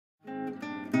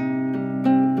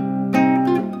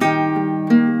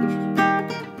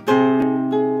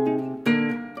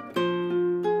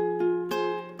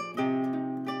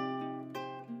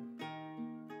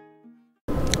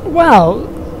Well,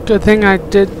 good thing I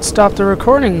did stop the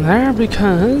recording there,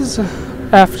 because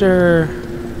after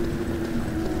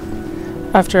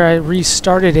I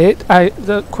restarted it,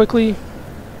 the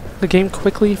game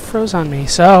quickly froze on me.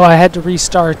 So I had to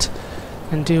restart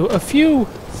and do a few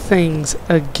things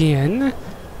again.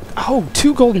 Oh,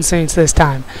 2 golden saints this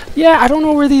time. Yeah, I don't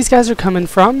know where these guys are coming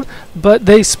from, but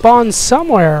they spawn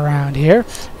somewhere around here,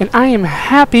 and I am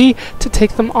happy to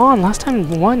take them on. Last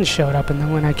time 1 showed up, and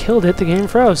then when I killed it, the game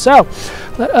froze. So,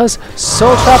 let us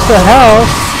soul trap the hell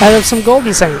out of some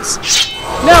golden saints.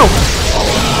 No!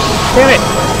 Damn it!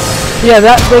 Yeah,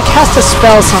 they cast a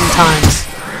spell sometimes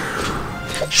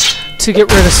to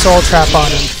get rid of soul trap on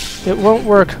him. It won't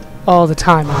work all the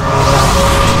time on me,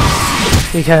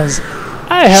 though, because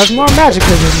I have more magic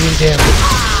than you do.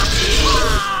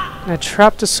 I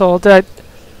trapped a soul. Did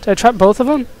I trap both of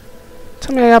them?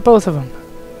 Tell me I got both of them.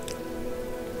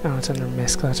 Oh, it's under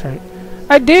Misk, that's right.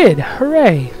 I did!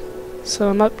 Hooray! So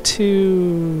I'm up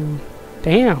to...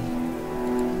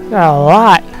 Damn. Got a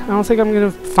lot. I don't think I'm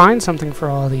going to find something for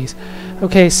all of these.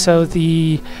 Okay, so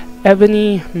the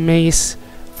ebony mace.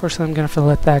 Fortunately, I'm going to have to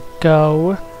let that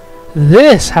go.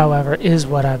 This, however, is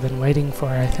what I've been waiting for,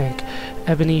 I think.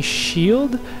 Ebony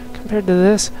shield compared to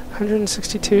this,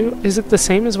 162. Is it the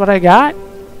same as what I got?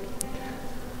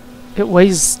 It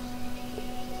weighs...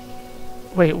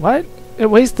 Wait, what? It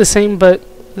weighs the same, but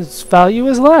its value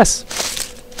is less.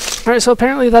 Alright, so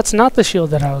apparently that's not the shield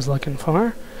that I was looking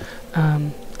for.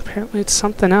 Apparently it's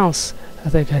something else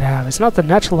that they could have. It's not the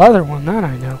natural leather one, that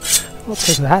I know. We'll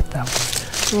take that, though.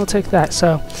 We'll take that.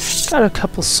 So, got a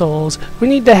couple souls. We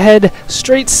need to head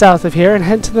straight south of here and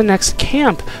head to the next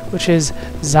camp, which is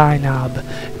Zainab.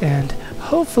 And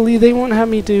hopefully they won't have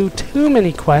me do too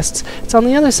many quests. It's on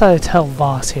the other side of Tel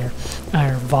Voss here.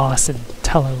 Or Voss and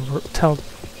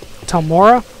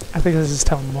Telmora? I think this is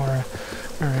Telmora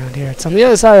around here. It's on the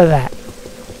other side of that.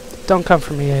 Don't come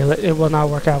for me. It will not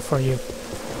work out for you.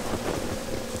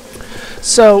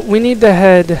 So we need to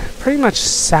head pretty much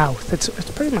south. It's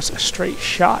pretty much a straight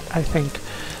shot, I think,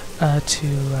 oh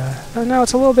no,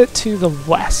 it's a little bit to the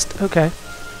west. Okay.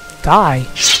 Die.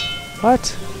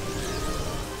 What?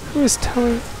 Who is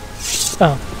telling...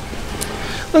 Oh.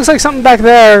 Looks like something back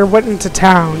there went into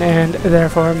town and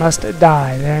therefore must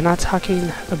die. They're not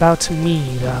talking about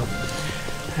me, though.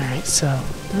 Alright, so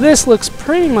this looks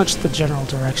pretty much the general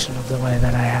direction of the way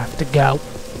that I have to go.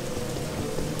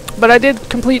 But I did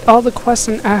complete all the quests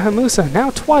in Ahamusa, now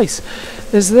twice.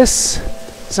 Is this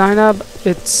Zainab?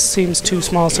 It seems too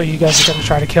small, so you guys are going to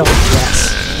try to kill it.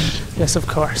 Yes. Yes, of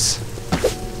course.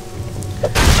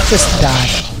 Just die.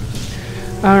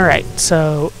 Alright,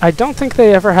 so I don't think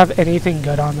they ever have anything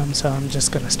good on them, so I'm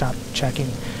just going to stop checking.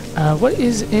 What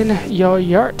is in your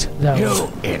yurt,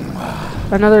 though?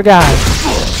 Another guy.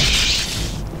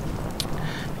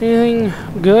 Anything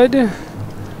good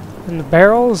in the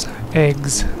barrels?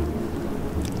 Eggs.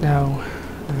 No.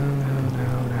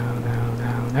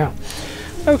 No.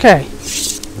 Okay.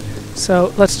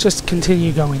 So let's just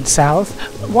continue going south.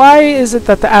 Why is it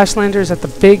that the Ashlanders at the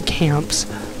big camps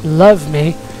love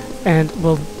me and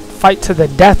will fight to the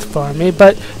death for me,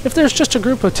 but if there's just a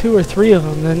group of 2 or 3 of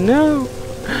them, then no,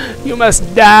 you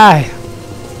must die.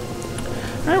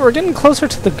 Alright, we're getting closer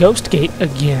to the Ghost Gate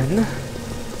again.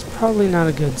 It's probably not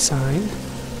a good sign.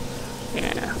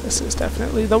 Yeah, this is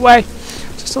definitely the way.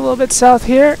 Just a little bit south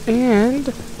here,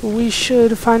 and we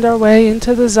should find our way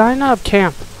into the Zainab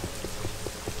Camp.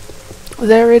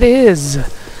 There it is.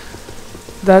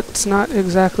 That's not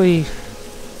exactly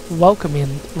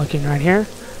welcoming looking right here.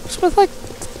 It's with like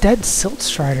dead silt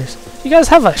striders. You guys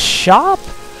have a shop?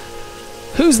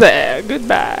 Who's there?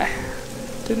 Goodbye.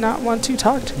 Did not want to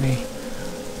talk to me.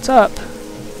 What's up?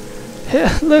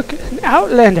 Look, an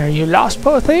outlander, you lost,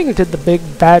 poor thing. Did the big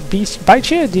bad beast bite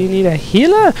you? Do you need a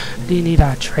healer? Do you need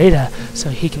a trader so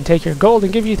he can take your gold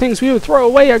and give you things we would throw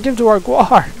away or give to our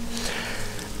guar?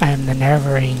 I am the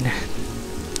Nerevarine.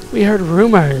 We heard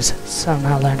rumors. Some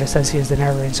outlander says he is the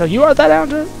Nerevarine. So you are that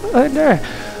outlander?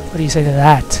 What do you say to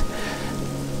that?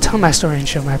 Tell my story and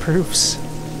show my proofs.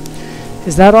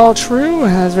 Is that all true? It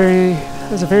has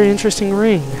a very interesting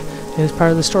ring. It is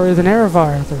part of the story of the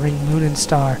Nerevar, the ring, moon, and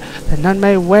star, that none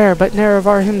may wear but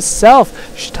Nerevar himself.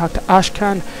 You should talk to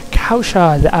Ashkhan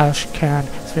Kaushad. The Ashkhan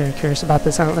is very curious about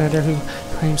this outlander who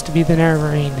claims to be the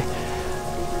Nerevarine.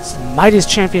 He's the mightiest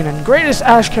champion and greatest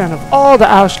ashkhan of all the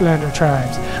Aushlander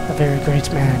tribes. A very great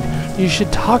man. You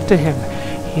should talk to him.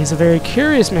 He is a very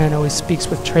curious man, always speaks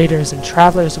with traders and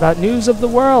travelers about news of the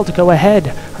world. Go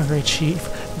ahead, our great chief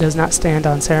does not stand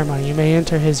on ceremony. You may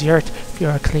enter his yurt if you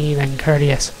are clean and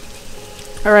courteous.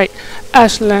 Alright,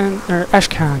 Ashkhan,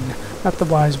 not the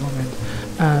wise woman.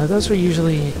 Those are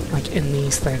usually like in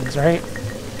these things, right?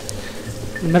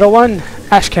 The middle one,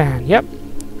 ashkhan. Yep.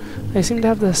 They seem to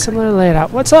have the similar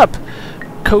layout. What's up,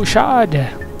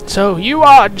 Koshad? So you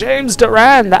are James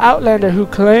Duran, the Outlander who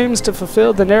claims to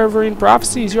fulfill the Nerevarine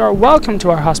prophecies. You are welcome to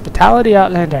our hospitality,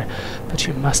 Outlander. But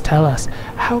you must tell us,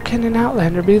 how can an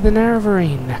Outlander be the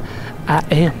Nerevarine? I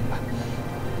am.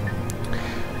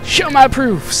 Show my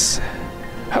proofs.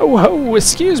 Ho ho,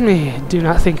 excuse me. Do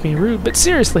not think me rude, but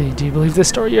seriously, do you believe this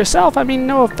story yourself? I mean,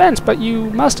 no offense, but you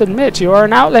must admit you are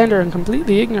an Outlander and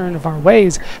completely ignorant of our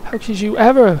ways. How could you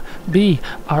ever be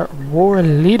our war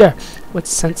leader? What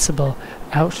sensible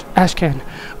ashkhan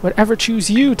would ever choose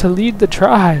you to lead the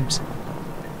tribes?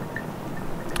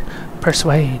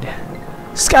 Persuade.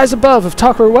 Skies above, if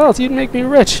talk were wealth, you'd make me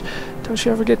rich. Don't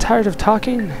you ever get tired of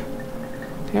talking?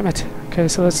 Damn it. Okay,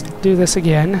 so let's do this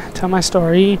again. Tell my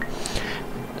story.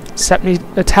 Set me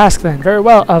a task then. Very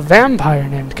well. A vampire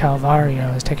named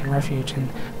Calvario has taken refuge in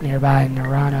nearby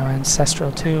Nerano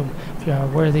ancestral tomb. If you are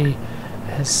worthy,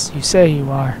 as you say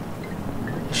you are,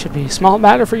 it should be a small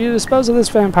matter for you to dispose of this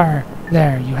vampire.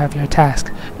 There, you have your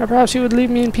task. Now perhaps you would leave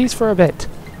me in peace for a bit.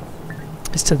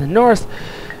 It's to the north,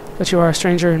 but you are a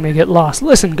stranger and may get lost.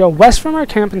 Listen, go west from our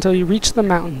camp until you reach the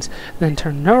mountains. Then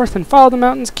turn north and follow the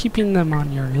mountains, keeping them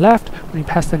on your left. When you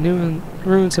pass the new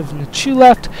ruins of Nachu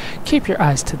left, keep your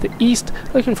eyes to the east,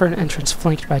 looking for an entrance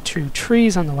flanked by true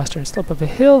trees on the western slope of a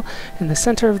hill in the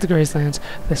center of the grazelands.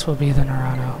 This will be the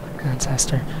Nerano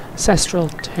ancestral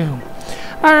tomb.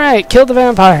 Alright, kill the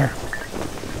vampire.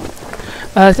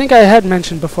 I think I had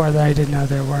mentioned before that I didn't know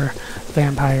there were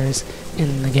vampires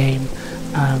in the game.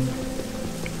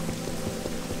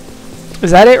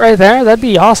 Is that it right there? That'd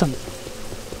be awesome.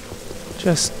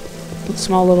 Just a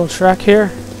small little trek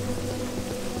here.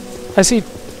 I see,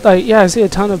 yeah, I see a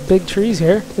ton of big trees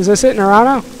here. Is this it,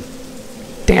 Nerano?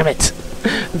 Damn it.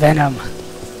 Venom.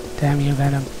 Damn you,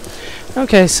 Venom.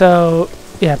 Okay, so,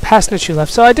 yeah, past Nachu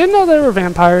left. So I didn't know there were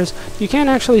vampires. You can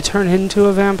actually turn into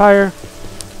a vampire,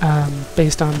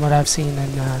 based on what I've seen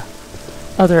in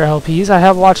other LPs. I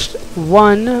have watched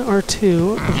 1 or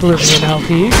 2 Oblivion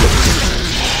LPs.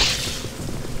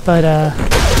 But,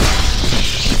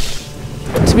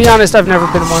 to be honest, I've never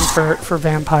been one for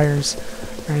vampires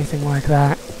or anything like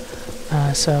that.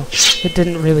 So it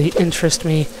didn't really interest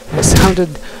me. It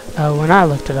sounded, when I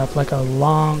looked it up, like a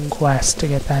long quest to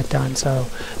get that done. So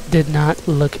did not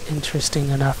look interesting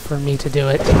enough for me to do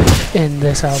it in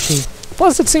this LP.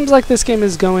 Plus, it seems like this game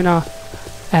is going off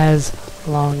as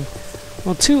long.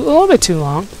 Well, a little bit too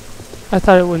long. I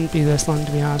thought it wouldn't be this long,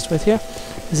 to be honest with you.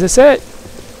 Is this it?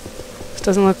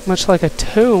 Doesn't look much like a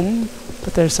tomb,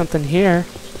 but there's something here.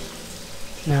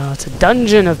 No, it's a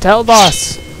dungeon of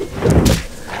Telboss.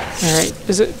 Alright,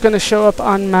 is it going to show up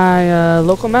on my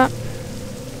local map?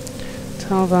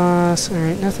 Telboss,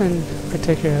 alright, nothing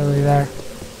particularly there.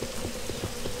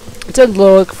 It did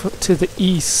look to the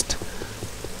east.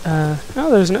 Oh,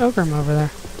 there's an Ogrim over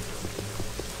there.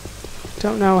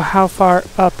 Don't know how far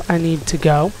up I need to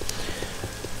go.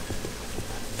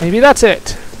 Maybe that's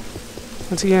it.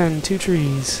 Once again, 2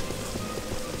 trees.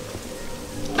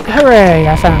 Hooray!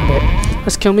 I found it.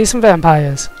 Let's kill me some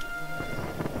vampires.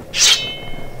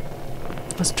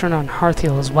 Let's turn on Hearth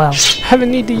Heal as well.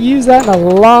 Haven't need to use that in a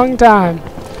long time.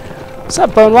 What's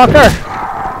up, Bone Walker?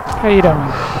 How you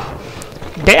doing?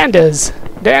 Dandas!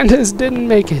 Dandas didn't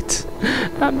make it.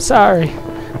 I'm sorry.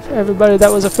 For everybody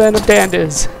that was a fan of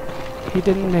Dandas. He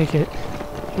didn't make it.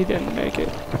 He didn't make it.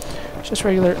 Just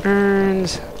regular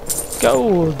urns.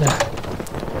 Gold.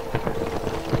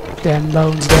 Damn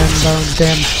bones,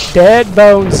 damn dead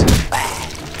bones.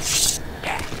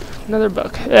 Another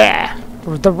book. Yeah.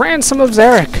 The Ransom of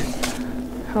Zarek.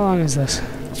 How long is this?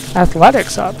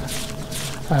 Athletics up.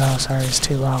 Oh, sorry, it's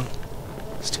too long.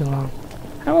 It's too long.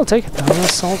 I will take it though. I'm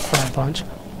sold for a bunch.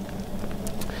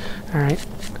 Alright.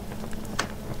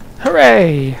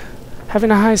 Hooray!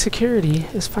 Having a high security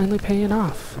is finally paying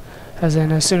off. As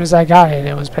in, as soon as I got it,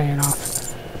 it was paying off.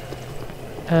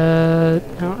 I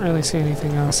don't really see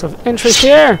anything else of interest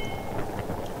here.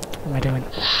 What am I doing?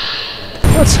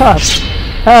 What's up?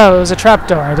 Oh, it was a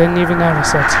trapdoor. I didn't even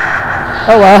notice it.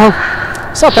 Oh well.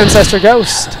 What's up, Ancestor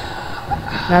Ghost?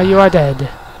 Now you are dead.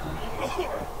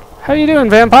 How you doing,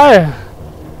 vampire?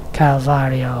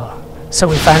 Calvario. So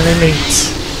we finally meet.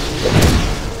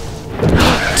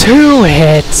 2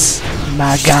 hits!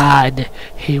 My god,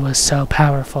 he was so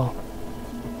powerful.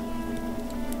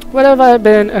 What have I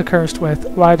been accursed with?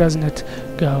 Why doesn't it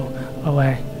go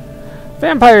away?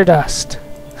 Vampire dust!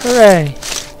 Hooray!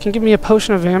 Can give me a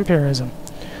potion of vampirism.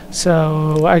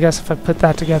 So I guess if I put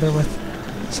that together with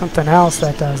something else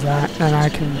that does that, and I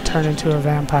can turn into a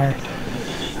vampire.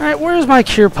 Alright, where's my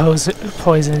cure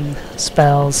poison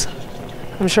spells?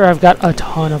 I'm sure I've got a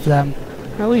ton of them.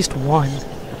 At least one.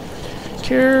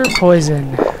 Cure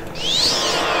poison.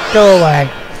 Go away.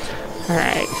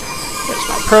 Alright. There's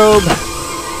my probe.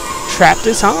 Trap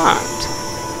disarmed.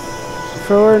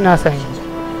 For nothing.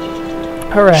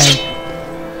 Hooray.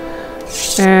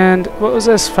 And what was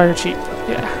this? Fire cheat.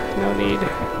 Yeah, no need.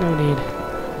 No need.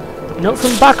 Note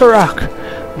from Bacharach.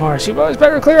 Morris, you boys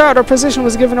better clear out. Our position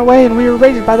was given away and we were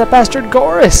raided by that bastard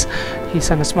Goris. He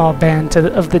sent a small band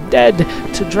of the dead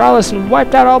to Dralis and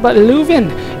wiped out all but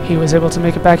Leuven. He was able to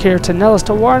make it back here to Nellis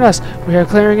to warn us. We are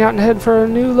clearing out and head for a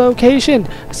new location.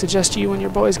 I suggest you and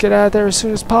your boys get out of there as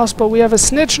soon as possible. We have a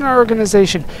snitch in our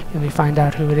organization. You'll find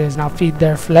out who it is and I'll feed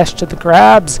their flesh to the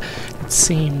crabs. It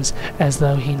seems as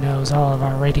though he knows all of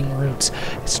our raiding routes.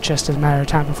 It's just a matter of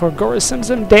time before Goris sends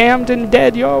them damned and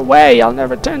dead your way. I'll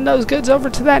never turn those goods over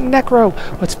to that necro.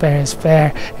 What's fair is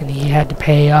fair, and he had to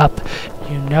pay up.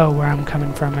 You know where I'm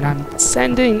coming from, and I'm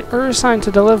sending Ursine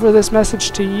to deliver this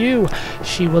message to you.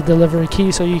 She will deliver a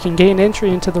key so you can gain entry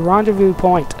into the rendezvous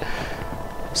point.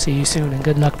 See you soon, and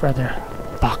good luck, brother.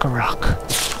 Bacharach.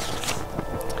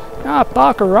 Ah,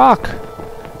 Bacharach.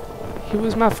 He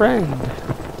was my friend.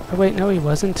 Oh, wait, no, he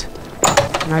wasn't.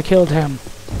 And I killed him.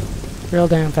 Real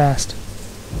damn fast.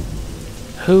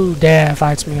 Who dare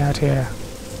fights me out here?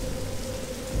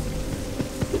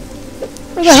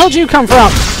 Where the hell did you come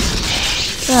from?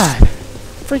 God.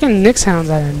 Freaking Nyx hounds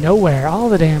out of nowhere all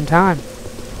the damn time.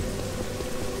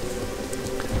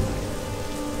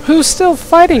 Who's still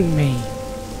fighting me?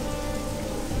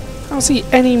 I don't see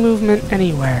any movement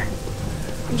anywhere.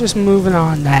 I'm just moving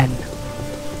on then.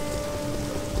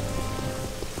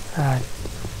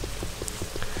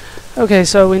 Okay,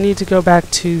 so we need to go back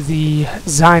to the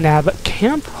Zainab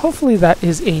Camp. Hopefully that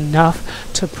is enough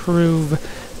to prove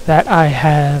that I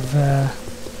have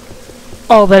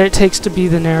all that it takes to be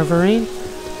the Nerevarine.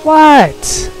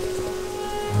 What?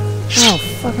 Oh,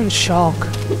 fucking shulk.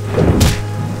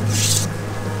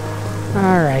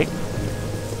 Alright.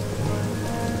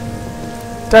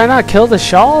 Did I not kill the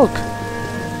shulk?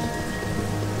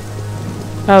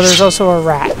 Oh, there's also a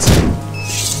rat.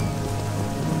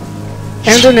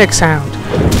 And a Nyx hound.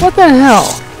 What the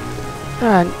hell?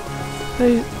 God,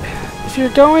 if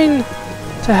you're going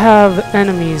to have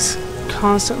enemies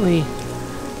constantly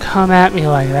come at me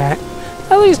like that,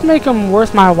 at least make them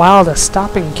worth my while to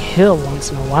stop and kill once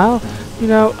in a while. You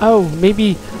know, oh,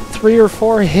 maybe 3 or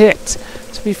 4 hits.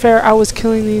 To be fair, I was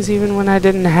killing these even when I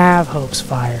didn't have Hope's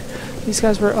Fire. These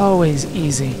guys were always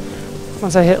easy.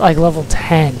 Once I hit like level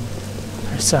 10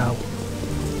 or so.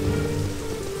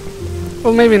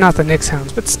 Well, maybe not the Nyx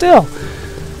hounds, but still.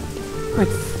 Like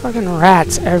fucking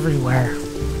rats everywhere.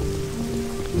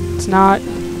 It's not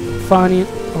funny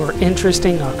or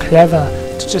interesting or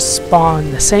clever to just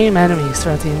spawn the same enemies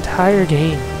throughout the entire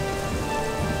game.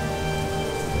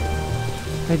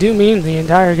 I do mean the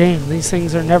entire game. These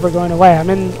things are never going away. I'm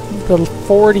in the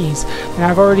 40s, and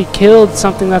I've already killed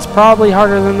something that's probably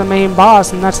harder than the main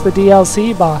boss, and that's the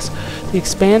DLC boss, the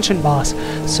expansion boss.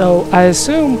 So I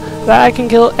assume that I can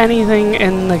kill anything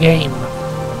in the game.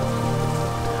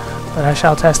 But I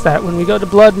shall test that when we go to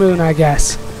Blood Moon, I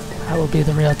guess. That will be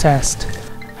the real test.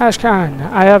 Ashkhan,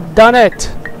 I have done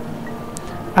it!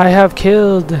 I have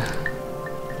killed...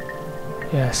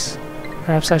 Yes.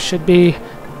 Perhaps I should be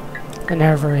the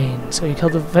Nerevarine. So you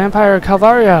killed the vampire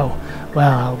Calvario.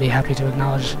 Well, I'll be happy to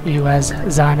acknowledge you as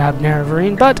Zainab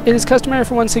Nerevarine, but it is customary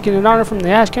for one seeking an honor from the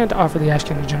Ashkhan to offer the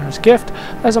Ashkhan a generous gift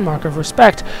as a mark of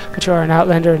respect. But you are an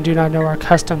outlander and do not know our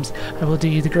customs. I will do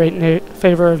you the great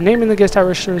favor of naming the guest I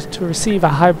wish to receive, a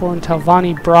highborn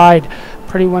Telvanni bride,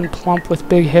 pretty one plump with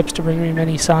big hips to bring me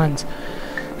many sons.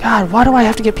 God, why do I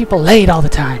have to get people laid all the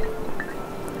time?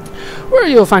 Where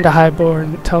you will find a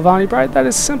highborn Telvanni bride, that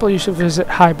is simple. You should visit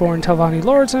highborn Telvanni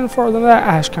lords and inform them that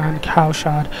Ashkhan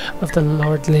Cowshod of the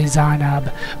lordly Zainab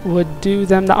would do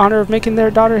them the honor of making their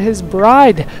daughter his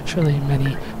bride. Surely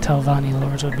many Telvanni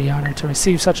lords would be honored to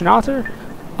receive such an offer.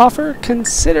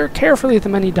 Consider carefully the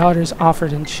many daughters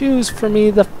offered and choose for me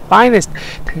the finest.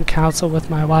 Take counsel with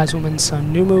my wise woman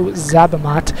Sonumu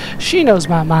Zabamat. She knows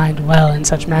my mind well in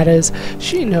such matters.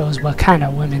 She knows what kind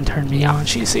of women turn me on.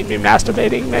 She's seen me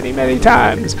masturbating many, many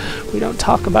times. We don't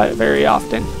talk about it very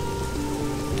often.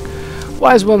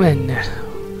 Wise woman.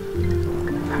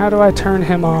 How do I turn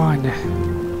him on?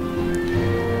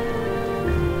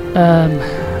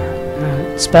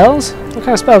 Spells? What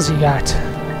kind of spells you got?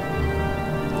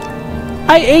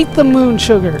 I ate the moon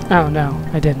sugar. Oh, no,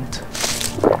 I didn't.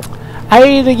 I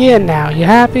ate it again now. You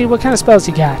happy? What kind of spells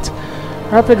you got?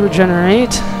 Rapid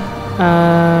regenerate.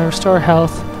 Restore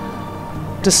health.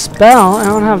 Dispel. I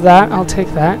don't have that. I'll take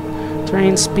that.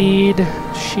 Drain speed.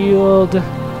 Shield.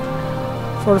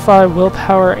 Fortify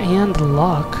willpower and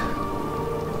luck.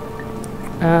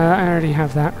 I already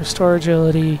have that. Restore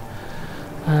agility.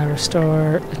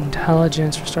 Restore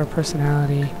intelligence. Restore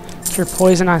personality. Cure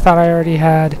poison I thought I already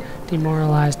had.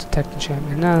 Demoralize, detect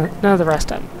enchantment. None of the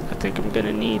rest I think I'm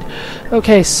gonna need.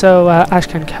 Okay, so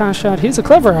Ashkhan Kashad. He's a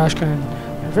clever Ashkhan.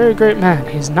 A very great man.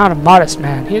 He is not a modest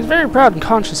man. He is very proud and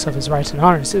conscious of his rights and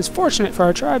honors. It is fortunate for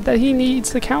our tribe that he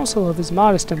needs the counsel of his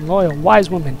modest and loyal wise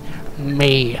woman,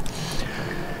 me.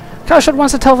 Kashad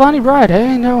wants a Telvanni bride.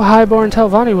 No highborn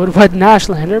Telvanni would wed an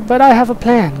Ashlander, but I have a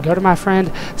plan. Go to my friend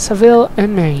Saville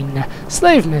Emain,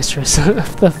 slave mistress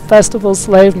of the festival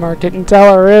slave market in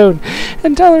Teleroon,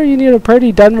 and tell her you need a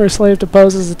pretty Dunmer slave to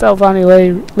pose as a Telvanni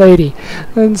lady.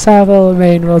 Then Saville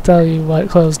Emain will tell you what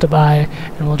clothes to buy,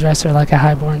 and will dress her like a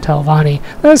highborn Telvanni.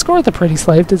 Then escort the pretty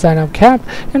slave to Zainab Camp,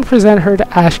 and present her to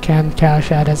Ashkhan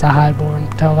Kashad as a highborn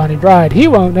Telvanni bride. He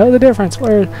won't know the difference.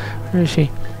 Where is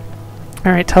she?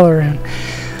 Alright, Teleroon.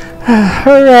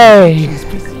 Hooray!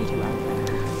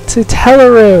 To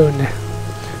Teleroon!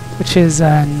 Which is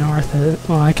north of...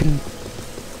 Well, I can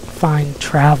find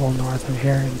travel north of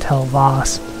here in Tel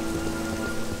Voss.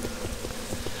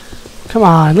 Come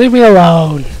on, leave me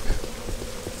alone!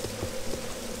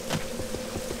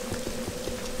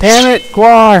 Damn it,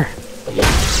 Gwar!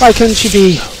 Why couldn't you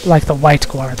be like the white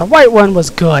Gwar? The white one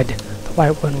was good. The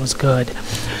white one was good.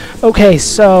 Okay,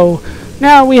 so...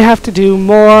 Now we have to do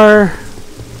more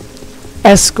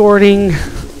escorting.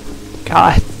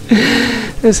 God,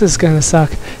 this is gonna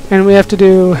suck. And we have to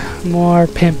do more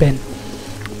pimping.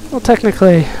 Well,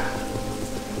 technically,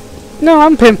 no,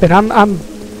 I'm pimping.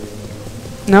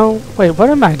 No, wait, what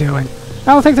am I doing?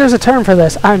 I don't think there's a term for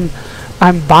this. I'm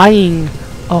buying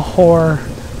a whore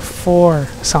for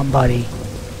somebody.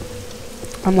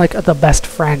 I'm like the best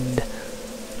friend.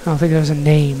 I don't think there's a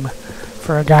name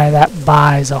for a guy that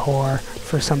buys a whore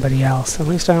for somebody else. At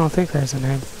least I don't think there's a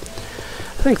name.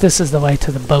 I think this is the way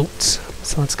to the boats.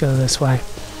 So let's go this way.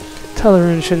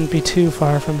 Teleroon shouldn't be too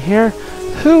far from here.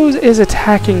 Who is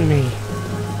attacking me?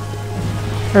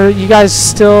 Are you guys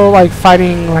still like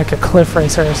fighting like a cliff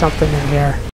racer or something in here?